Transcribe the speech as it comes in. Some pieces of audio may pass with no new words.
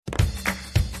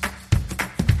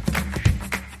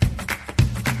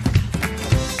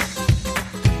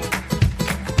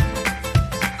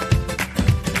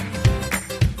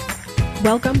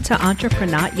Welcome to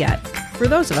Entrepreneur Not Yet. For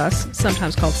those of us,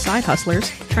 sometimes called side hustlers,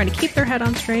 trying to keep their head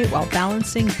on straight while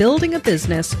balancing building a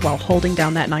business while holding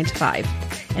down that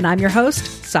 9-to-5. And I'm your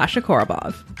host, Sasha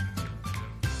Korobov.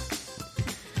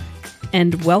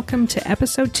 And welcome to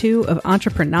episode 2 of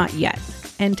Entrepreneur Not Yet.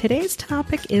 And today's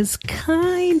topic is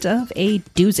kind of a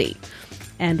doozy.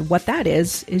 And what that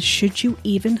is should you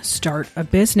even start a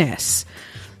business?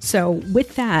 So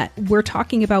with that, we're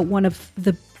talking about one of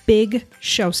the big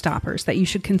showstoppers that you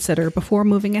should consider before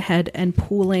moving ahead and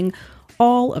pooling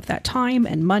all of that time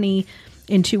and money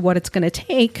into what it's going to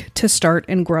take to start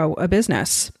and grow a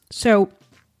business. So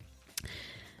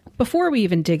before we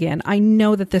even dig in, I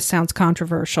know that this sounds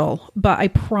controversial, but I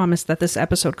promise that this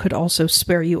episode could also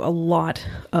spare you a lot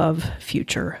of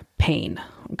future pain,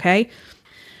 okay?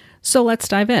 So let's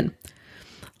dive in.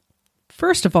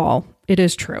 First of all, it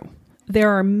is true.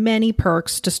 There are many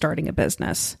perks to starting a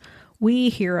business. We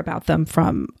hear about them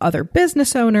from other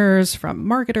business owners, from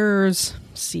marketers,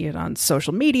 see it on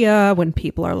social media when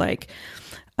people are like,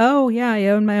 oh yeah, I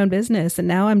own my own business and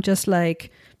now I'm just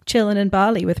like chilling in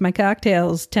Bali with my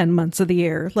cocktails 10 months of the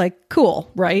year. Like,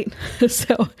 cool, right?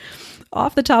 So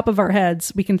off the top of our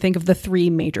heads, we can think of the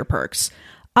 3 major perks.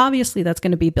 Obviously, that's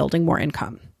going to be building more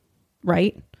income,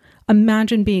 right?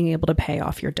 Imagine being able to pay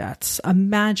off your debts.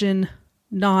 Imagine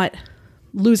not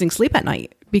losing sleep at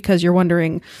night because you're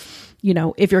wondering,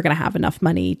 if you're going to have enough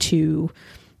money to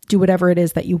do whatever it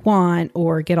is that you want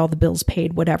or get all the bills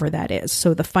paid, whatever that is.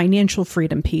 So the financial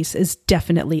freedom piece is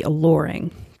definitely alluring.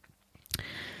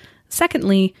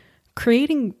 Secondly,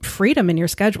 creating freedom in your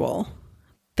schedule.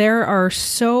 There are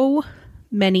so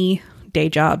many day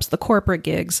jobs, the corporate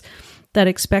gigs, that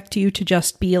expect you to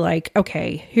just be like,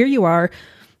 okay, here you are,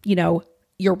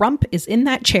 your rump is in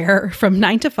that chair from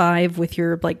 9 to 5 with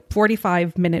your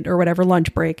 45-minute or whatever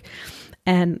lunch break.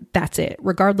 And that's it,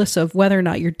 regardless of whether or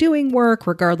not you're doing work,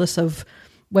 regardless of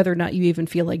whether or not you even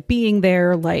feel like being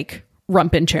there,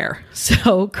 rump in chair.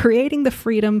 So creating the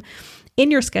freedom in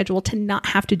your schedule to not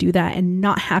have to do that and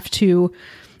not have to,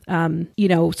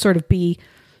 sort of be,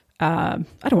 I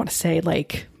don't want to say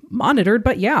monitored,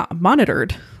 but yeah,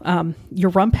 monitored. Your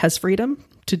rump has freedom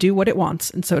to do what it wants.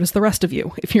 And so does the rest of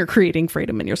you if you're creating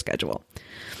freedom in your schedule.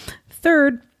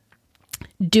 Third,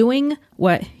 doing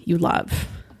what you love.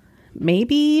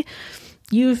 Maybe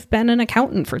you've been an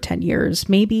accountant for 10 years.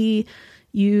 Maybe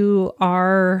you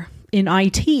are in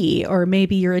IT, or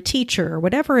maybe you're a teacher, or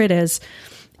whatever it is.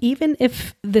 Even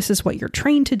if this is what you're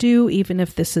trained to do, even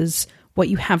if this is what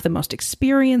you have the most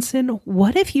experience in,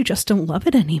 what if you just don't love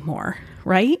it anymore,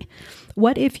 right?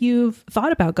 What if you've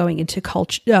thought about going into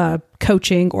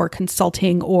coaching or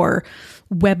consulting or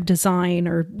web design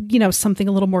or, something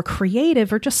a little more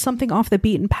creative or just something off the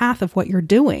beaten path of what you're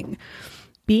doing?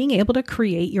 Being able to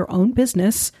create your own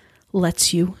business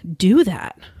lets you do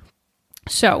that.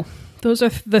 So those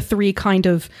are the 3 kind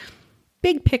of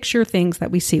big picture things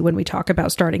that we see when we talk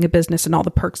about starting a business and all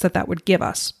the perks that would give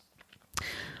us.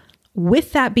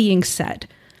 With that being said,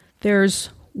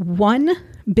 there's one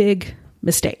big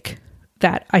mistake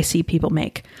that I see people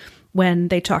make when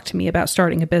they talk to me about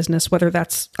starting a business, whether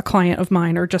that's a client of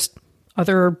mine or just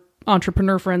other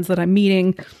entrepreneur friends that I'm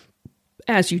meeting,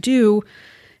 as you do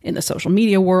in the social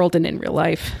media world and in real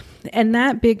life. And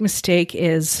that big mistake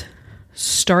is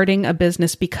starting a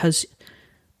business because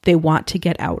they want to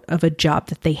get out of a job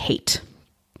that they hate.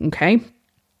 Okay?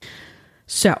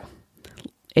 So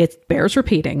it bears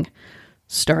repeating.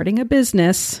 Starting a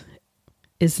business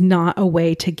is not a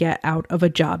way to get out of a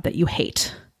job that you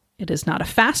hate. It is not a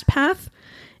fast path.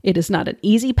 It is not an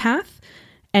easy path.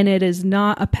 And it is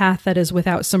not a path that is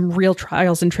without some real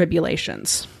trials and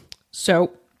tribulations.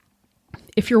 So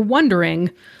if you're wondering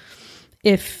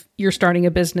if you're starting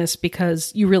a business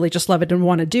because you really just love it and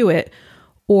want to do it,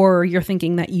 or you're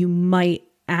thinking that you might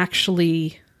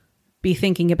actually be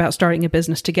thinking about starting a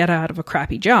business to get out of a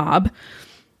crappy job,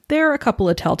 there are a couple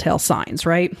of telltale signs,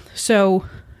 right? So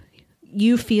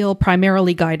you feel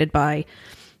primarily guided by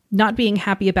not being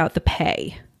happy about the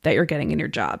pay that you're getting in your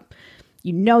job.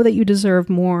 You know that you deserve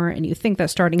more, and you think that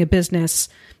starting a business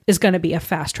is going to be a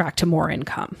fast track to more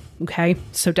income, okay?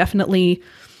 So definitely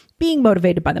being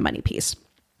motivated by the money piece.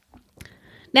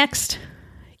 Next,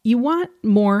 you want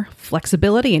more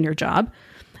flexibility in your job,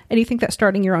 and you think that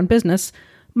starting your own business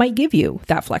might give you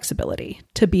that flexibility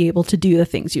to be able to do the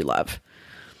things you love.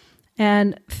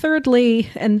 And thirdly,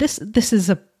 and this is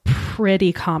a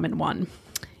pretty common one,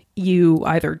 you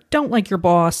either don't like your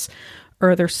boss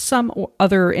or there's some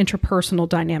other interpersonal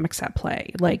dynamics at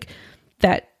play, like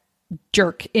that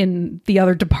jerk in the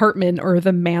other department or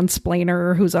the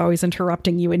mansplainer who's always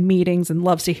interrupting you in meetings and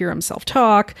loves to hear himself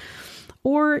talk,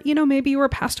 Or, maybe you were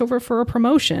passed over for a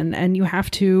promotion and you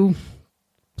have to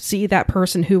see that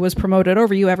person who was promoted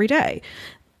over you every day.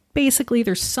 Basically,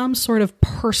 there's some sort of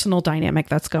personal dynamic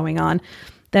that's going on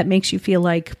that makes you feel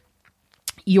like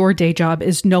your day job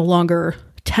is no longer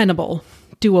tenable,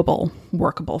 doable,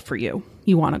 workable for you.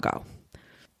 You want to go.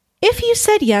 If you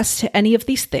said yes to any of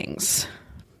these things,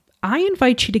 I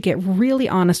invite you to get really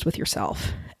honest with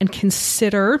yourself and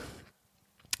consider,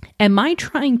 am I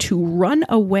trying to run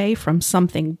away from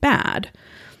something bad,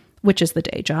 which is the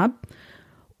day job,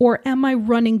 or am I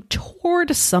running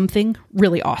toward something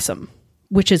really awesome,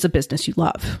 which is a business you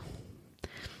love?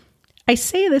 I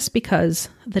say this because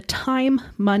the time,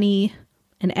 money,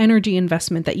 and energy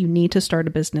investment that you need to start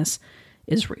a business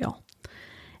is real.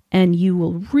 And you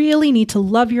will really need to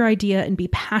love your idea and be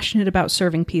passionate about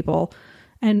serving people,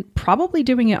 and probably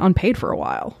doing it unpaid for a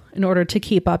while in order to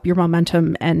keep up your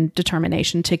momentum and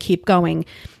determination to keep going,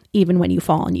 even when you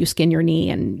fall and you skin your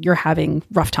knee and you're having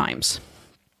rough times.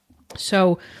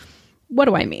 So what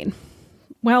do I mean?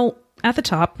 Well, at the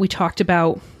top, we talked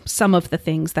about some of the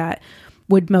things that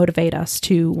would motivate us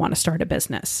to want to start a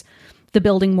business. The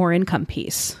building more income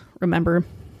piece. Remember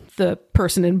the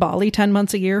person in Bali 10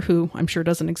 months a year who I'm sure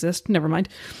doesn't exist. Never mind.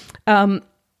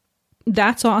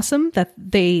 That's awesome that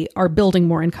they are building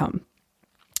more income.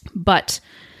 But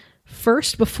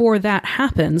first, before that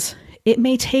happens, it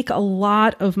may take a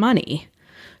lot of money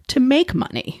to make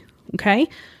money. Okay.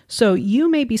 So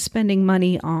you may be spending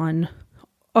money on,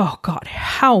 oh God,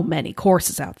 how many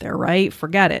courses out there, right?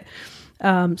 Forget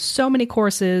it. So many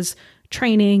courses,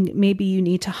 training. Maybe you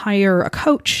need to hire a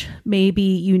coach. Maybe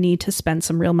you need to spend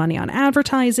some real money on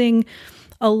advertising,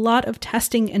 a lot of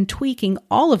testing and tweaking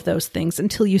all of those things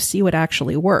until you see what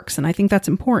actually works. And I think that's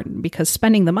important because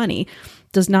spending the money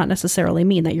does not necessarily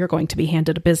mean that you're going to be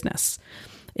handed a business.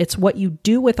 It's what you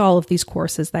do with all of these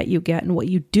courses that you get and what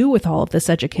you do with all of this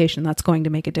education that's going to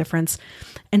make a difference.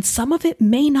 And some of it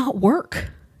may not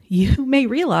work. You may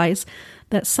realize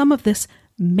that some of this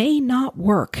may not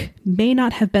work, may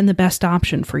not have been the best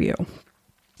option for you.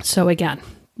 So again,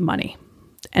 money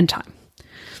and time.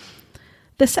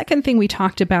 The second thing we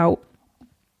talked about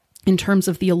in terms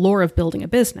of the allure of building a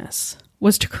business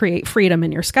was to create freedom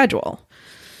in your schedule.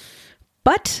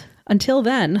 But until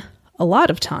then, a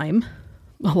lot of time,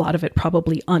 a lot of it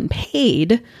probably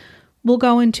unpaid, will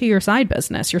go into your side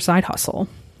business, your side hustle.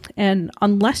 And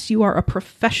unless you are a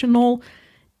professional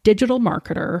digital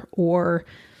marketer or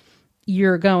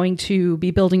you're going to be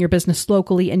building your business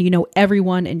locally and you know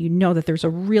everyone and you know that there's a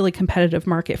really competitive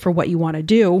market for what you want to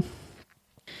do,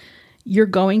 you're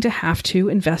going to have to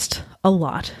invest a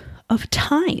lot of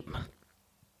time.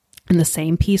 And the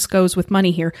same piece goes with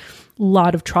money here. A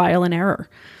lot of trial and error.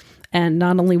 And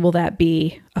not only will that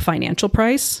be a financial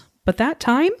price, but that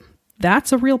time,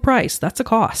 that's a real price. That's a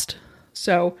cost.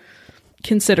 So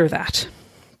consider that.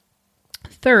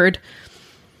 Third,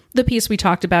 the piece we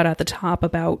talked about at the top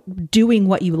about doing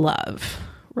what you love,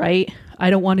 right? I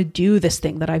don't want to do this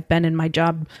thing that I've been in my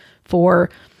job for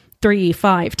 3,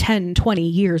 5, 10, 20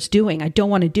 years doing. I don't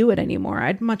want to do it anymore.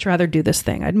 I'd much rather do this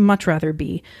thing. I'd much rather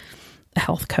be a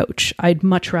health coach. I'd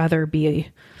much rather be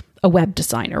a web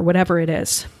designer, whatever it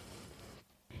is.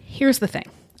 Here's the thing.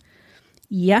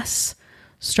 Yes,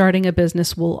 starting a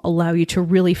business will allow you to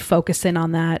really focus in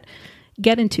on that,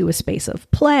 get into a space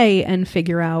of play and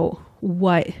figure out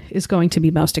what is going to be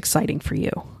most exciting for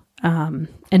you,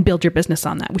 and build your business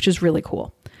on that, which is really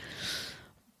cool.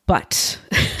 But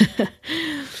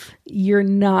you're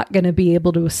not going to be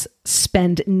able to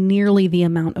spend nearly the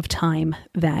amount of time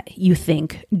that you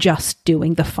think just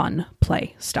doing the fun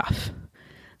play stuff.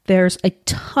 There's a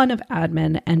ton of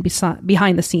admin and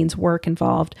behind the scenes work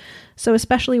involved. So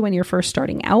especially when you're first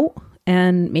starting out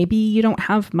and maybe you don't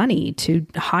have money to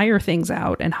hire things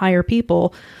out and hire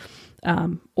people,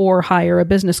 or hire a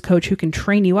business coach who can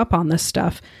train you up on this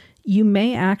stuff, you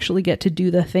may actually get to do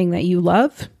the thing that you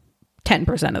love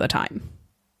 10% of the time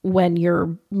when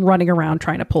you're running around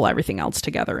trying to pull everything else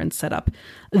together and set up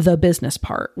the business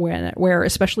part, where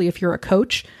especially if you're a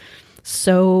coach,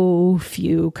 so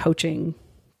few coaching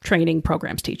training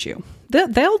programs teach you.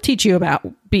 They'll teach you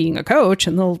about being a coach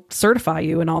and they'll certify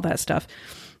you and all that stuff.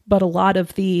 But a lot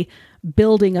of the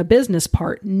building a business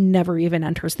part never even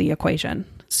enters the equation.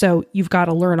 So you've got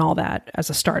to learn all that as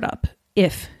a startup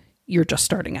if you're just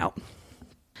starting out.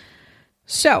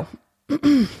 So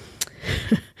the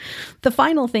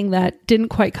final thing that didn't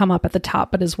quite come up at the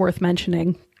top, but is worth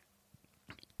mentioning,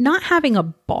 not having a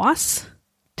boss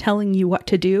telling you what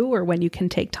to do or when you can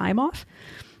take time off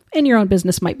in your own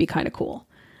business might be kind of cool.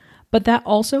 But that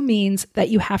also means that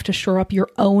you have to shore up your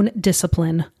own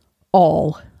discipline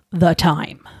all the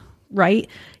time. right?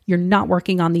 You're not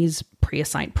working on these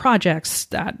pre-assigned projects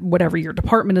that whatever your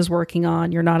department is working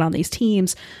on. You're not on these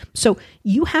teams. So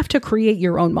you have to create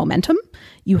your own momentum.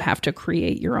 You have to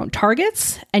create your own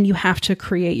targets, and you have to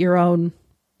create your own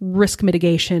risk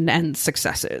mitigation and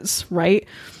successes, right?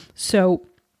 So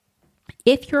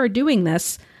if you're doing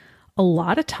this, a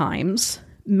lot of times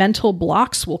mental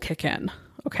blocks will kick in,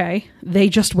 okay? They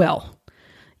just will.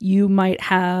 You might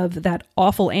have that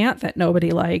awful aunt that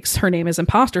nobody likes, her name is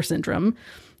imposter syndrome,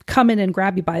 come in and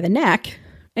grab you by the neck,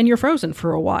 and you're frozen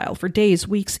for a while, for days,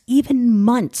 weeks, even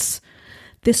months.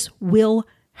 This will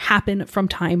happen from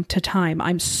time to time.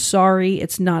 I'm sorry,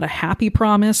 it's not a happy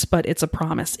promise, but it's a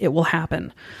promise. It will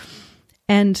happen.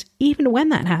 And even when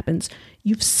that happens,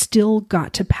 you've still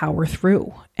got to power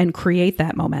through and create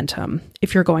that momentum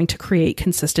if you're going to create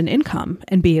consistent income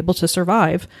and be able to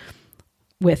survive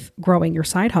with growing your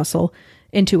side hustle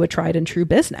into a tried and true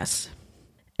business.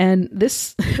 And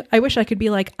this, I wish I could be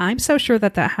like, I'm so sure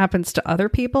that happens to other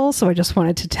people, so I just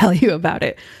wanted to tell you about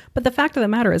it. But the fact of the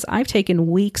matter is, I've taken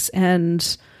weeks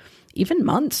and even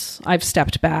months, I've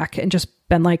stepped back and just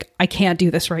been like, I can't do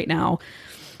this right now.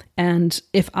 And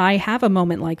if I have a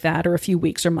moment like that, or a few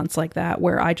weeks or months like that,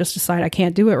 where I just decide I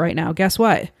can't do it right now, guess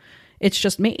what? It's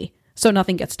just me. So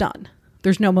nothing gets done.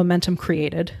 There's no momentum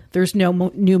created. There's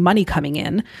no new money coming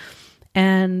in.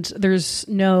 And there's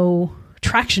no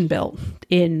traction built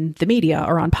in the media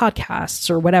or on podcasts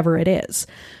or whatever it is.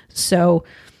 So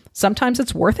sometimes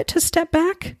it's worth it to step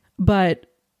back, but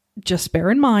just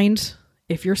bear in mind,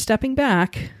 if you're stepping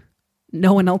back,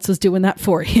 no one else is doing that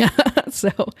for you. So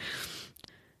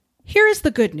here is the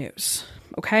good news,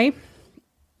 okay?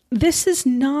 This is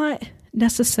not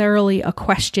necessarily a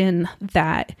question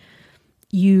that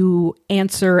you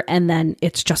answer and then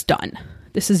it's just done.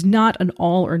 This is not an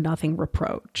all or nothing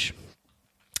approach.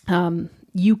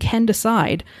 You can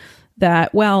decide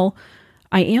that, well,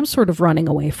 I am sort of running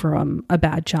away from a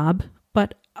bad job,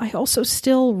 but I also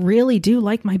still really do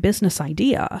like my business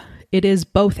idea. It is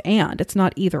both and, it's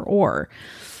not either or.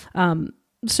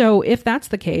 So if that's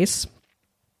the case,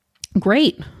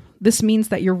 great. This means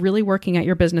that you're really working at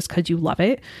your business because you love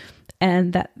it,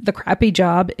 and that the crappy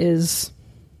job is,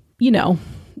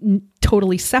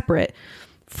 totally separate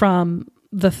from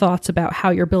the thoughts about how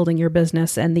you're building your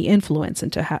business and the influence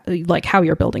into how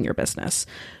you're building your business.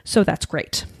 So that's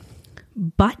great.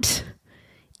 But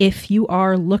if you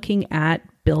are looking at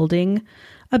building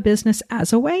a business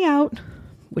as a way out,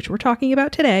 which we're talking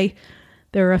about today,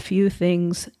 there are a few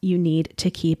things you need to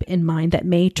keep in mind that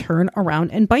may turn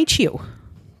around and bite you.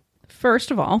 First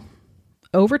of all,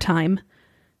 over time,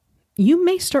 you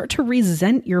may start to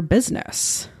resent your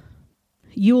business.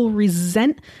 You will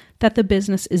resent that the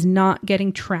business is not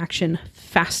getting traction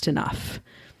fast enough.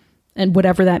 And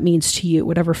whatever that means to you,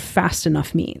 whatever fast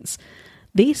enough means.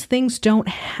 These things don't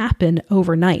happen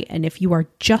overnight. And if you are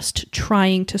just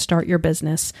trying to start your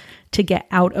business to get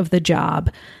out of the job,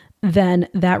 then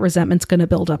that resentment's going to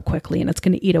build up quickly and it's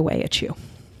going to eat away at you.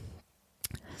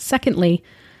 Secondly,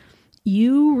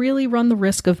 you really run the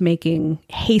risk of making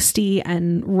hasty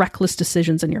and reckless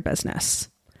decisions in your business.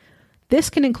 This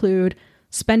can include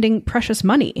spending precious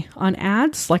money on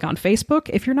ads, like on Facebook,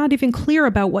 if you're not even clear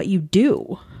about what you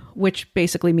do, which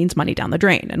basically means money down the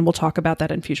drain. And we'll talk about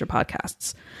that in future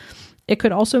podcasts. It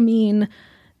could also mean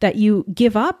that you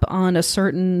give up on a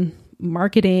certain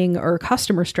marketing or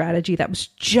customer strategy that was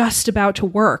just about to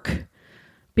work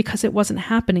because it wasn't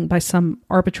happening by some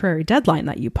arbitrary deadline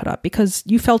that you put up because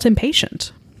you felt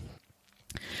impatient.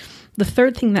 The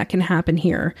third thing that can happen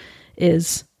here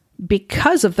is,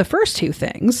 because of the first two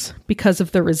things, because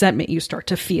of the resentment you start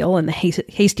to feel and the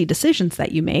hasty decisions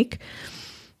that you make,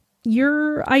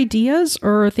 your ideas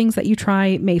or things that you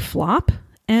try may flop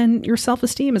and your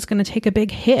self-esteem is going to take a big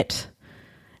hit.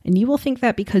 And you will think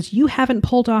that because you haven't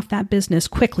pulled off that business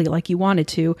quickly like you wanted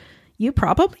to, you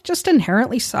probably just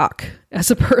inherently suck as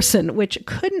a person, which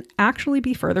couldn't actually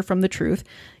be further from the truth.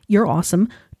 You're awesome.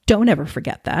 Don't ever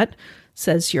forget that,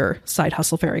 says your side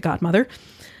hustle fairy godmother.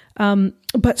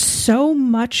 But so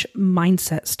much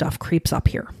mindset stuff creeps up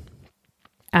here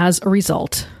as a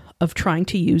result of trying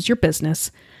to use your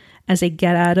business as a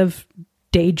get out of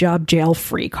day job jail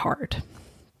free card.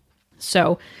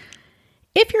 So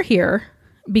if you're here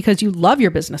because you love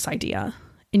your business idea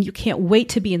and you can't wait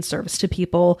to be in service to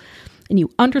people, and you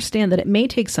understand that it may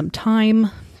take some time,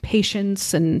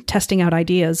 patience, and testing out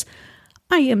ideas,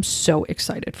 I am so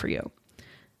excited for you.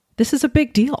 This is a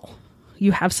big deal.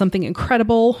 You have something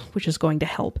incredible, which is going to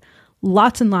help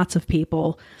lots and lots of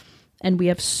people. And we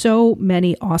have so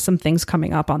many awesome things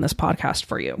coming up on this podcast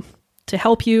for you to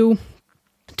help you,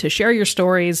 to share your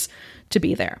stories, to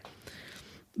be there.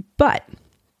 But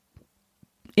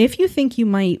If you think you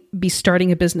might be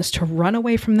starting a business to run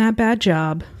away from that bad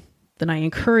job, then I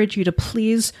encourage you to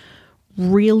please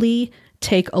really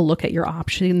take a look at your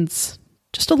options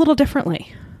just a little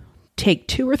differently. Take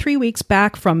 2 or 3 weeks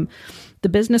back from the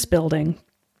business building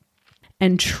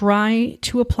and try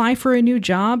to apply for a new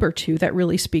job or two that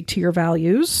really speak to your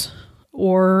values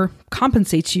or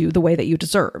compensates you the way that you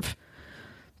deserve.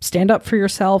 Stand up for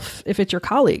yourself if it's your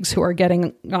colleagues who are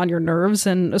getting on your nerves,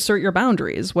 and assert your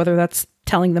boundaries, whether that's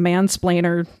telling the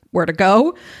mansplainer where to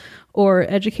go or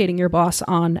educating your boss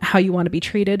on how you want to be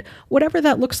treated, whatever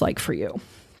that looks like for you.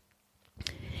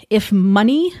 If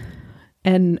money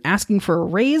and asking for a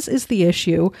raise is the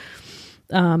issue,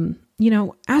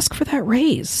 ask for that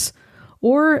raise.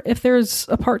 Or if there's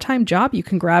a part-time job you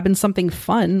can grab in something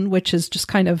fun, which is just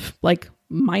kind of like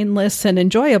mindless and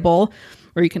enjoyable,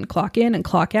 where you can clock in and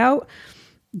clock out,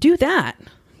 do that.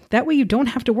 That way you don't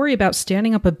have to worry about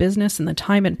standing up a business and the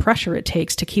time and pressure it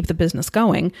takes to keep the business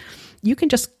going. You can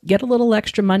just get a little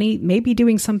extra money, maybe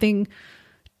doing something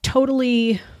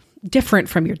totally different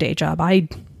from your day job. I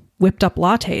whipped up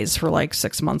lattes for like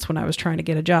 6 months when I was trying to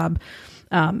get a job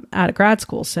out of grad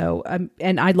school. So,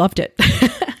 and I loved it.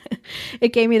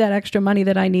 It gave me that extra money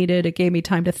that I needed. It gave me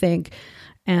time to think,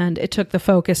 and it took the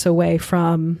focus away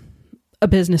from a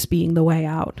business being the way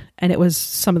out. And it was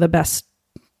some of the best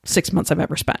 6 months I've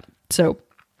ever spent. So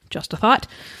just a thought.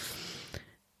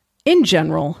 In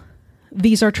general,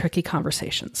 these are tricky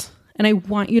conversations, and I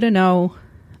want you to know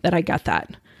that I get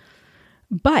that.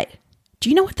 But do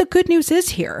you know what the good news is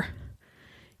here?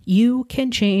 You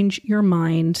can change your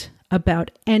mind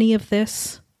about any of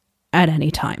this at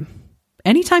any time.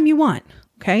 Anytime you want,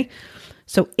 okay?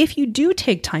 So if you do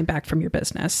take time back from your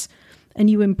business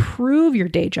and you improve your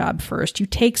day job first, you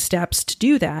take steps to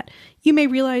do that, you may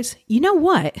realize, you know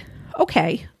what?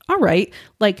 Okay, all right.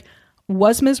 Like,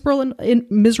 was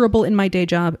miserable in my day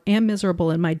job, am miserable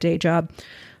in my day job.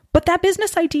 But that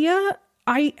business idea,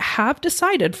 I have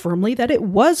decided firmly that it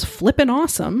was flippin'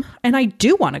 awesome, and I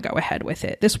do want to go ahead with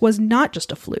it. This was not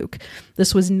just a fluke.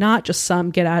 This was not just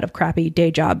some get out of crappy day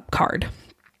job card.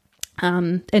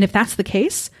 And if that's the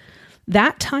case,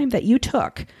 that time that you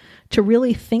took to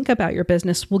really think about your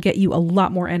business will get you a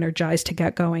lot more energized to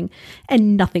get going,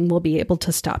 and nothing will be able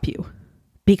to stop you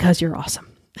because you're awesome.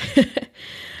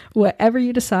 Whatever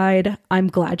you decide, I'm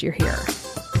glad you're here.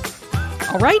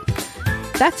 All right,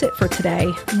 that's it for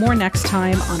today. More next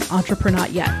time on Entrepreneur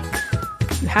Yet.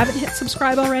 If you haven't hit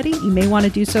subscribe already, you may want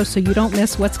to do so you don't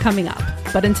miss what's coming up.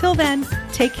 But until then,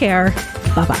 take care.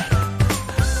 Bye-bye.